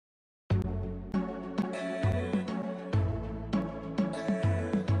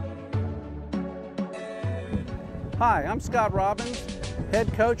Hi, I'm Scott Robbins,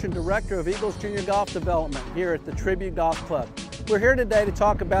 Head Coach and Director of Eagles Junior Golf Development here at the Tribute Golf Club. We're here today to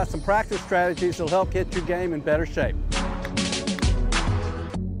talk about some practice strategies that will help get your game in better shape.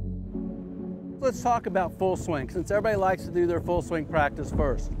 Let's talk about full swing, since everybody likes to do their full swing practice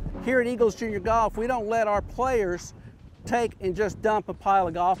first. Here at Eagles Junior Golf, we don't let our players take and just dump a pile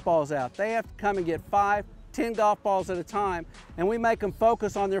of golf balls out. They have to come and get 5, 10 golf balls at a time, and we make them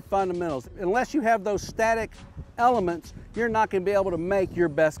focus on their fundamentals. Unless you have those static elements, you're not going to be able to make your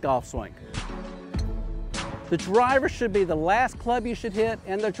best golf swing. The driver should be the last club you should hit,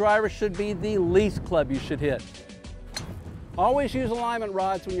 and the driver should be the least club you should hit. Always use alignment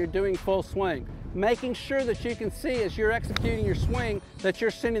rods when you're doing full swing, making sure that you can see as you're executing your swing that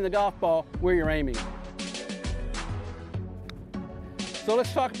you're sending the golf ball where you're aiming. So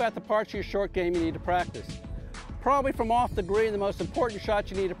let's talk about the parts of your short game you need to practice. Probably from off the green, the most important shot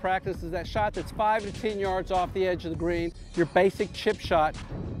you need to practice is that shot that's 5 to 10 yards off the edge of the green, your basic chip shot.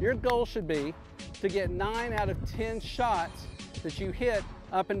 Your goal should be to get 9 out of 10 shots that you hit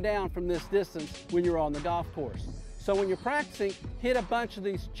up and down from this distance when you're on the golf course. So when you're practicing, hit a bunch of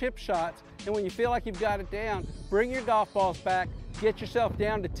these chip shots, and when you feel like you've got it down, bring your golf balls back, get yourself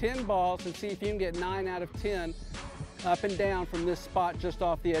down to 10 balls and see if you can get 9 out of 10 up and down from this spot just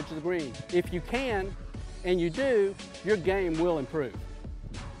off the edge of the green. If you can, and you do, your game will improve.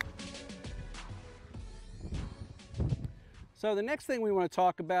 So the next thing we want to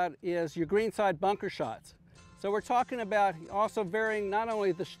talk about is your greenside bunker shots. So we're talking about also varying not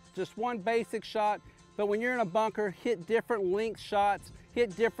only just one basic shot, but when you're in a bunker, hit different length shots,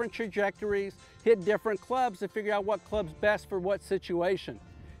 hit different trajectories, hit different clubs to figure out what club's best for what situation.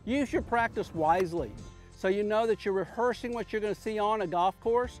 Use your practice wisely, so you know that you're rehearsing what you're going to see on a golf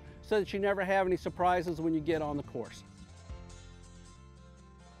course, so that you never have any surprises when you get on the course.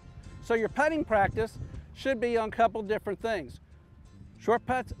 So your putting practice should be on a couple different things. Short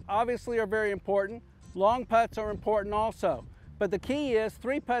putts obviously are very important. Long putts are important also. But the key is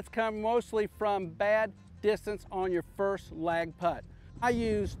 3 putts come mostly from bad distance on your first lag putt. I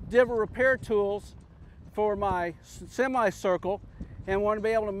use divot repair tools for my semicircle and want to be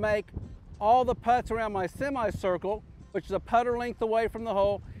able to make all the putts around my semicircle, which is a putter length away from the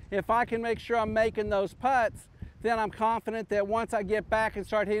hole. If I can make sure I'm making those putts, then I'm confident that once I get back and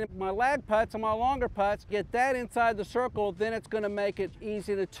start hitting my lag putts and my longer putts, get that inside the circle, then it's going to make it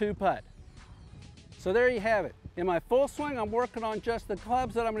easy to 2-putt. So there you have it. In my full swing, I'm working on just the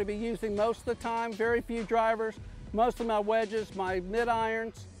clubs that I'm going to be using most of the time, very few drivers, most of my wedges, my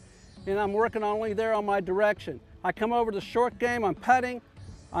mid-irons, and I'm working only there on my direction. I come over to the short game, I'm putting,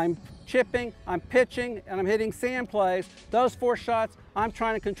 I'm chipping, I'm pitching, and I'm hitting sand plays. Those 4 shots, I'm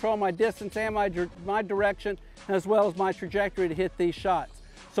trying to control my distance and my direction, as well as my trajectory to hit these shots.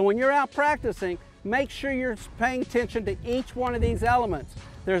 So when you're out practicing, make sure you're paying attention to each one of these elements.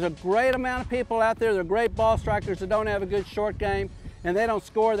 There's a great amount of people out there, they're great ball strikers that don't have a good short game, and they don't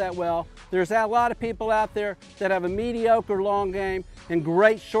score that well. There's a lot of people out there that have a mediocre long game and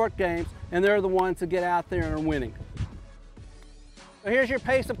great short games, and they're the ones that get out there and are winning. So here's your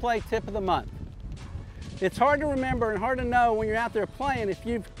pace of play tip of the month. It's hard to remember and hard to know when you're out there playing if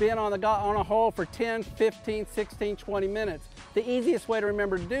you've been on a hole for 10, 15, 16, 20 minutes. The easiest way to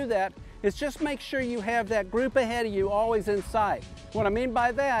remember to do that is just make sure you have that group ahead of you always in sight. What I mean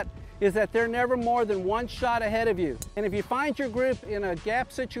by that is that they're never more than 1 shot ahead of you. And if you find your group in a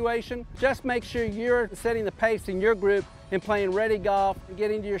gap situation, just make sure you're setting the pace in your group and playing ready golf and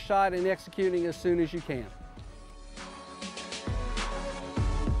getting to your shot and executing as soon as you can.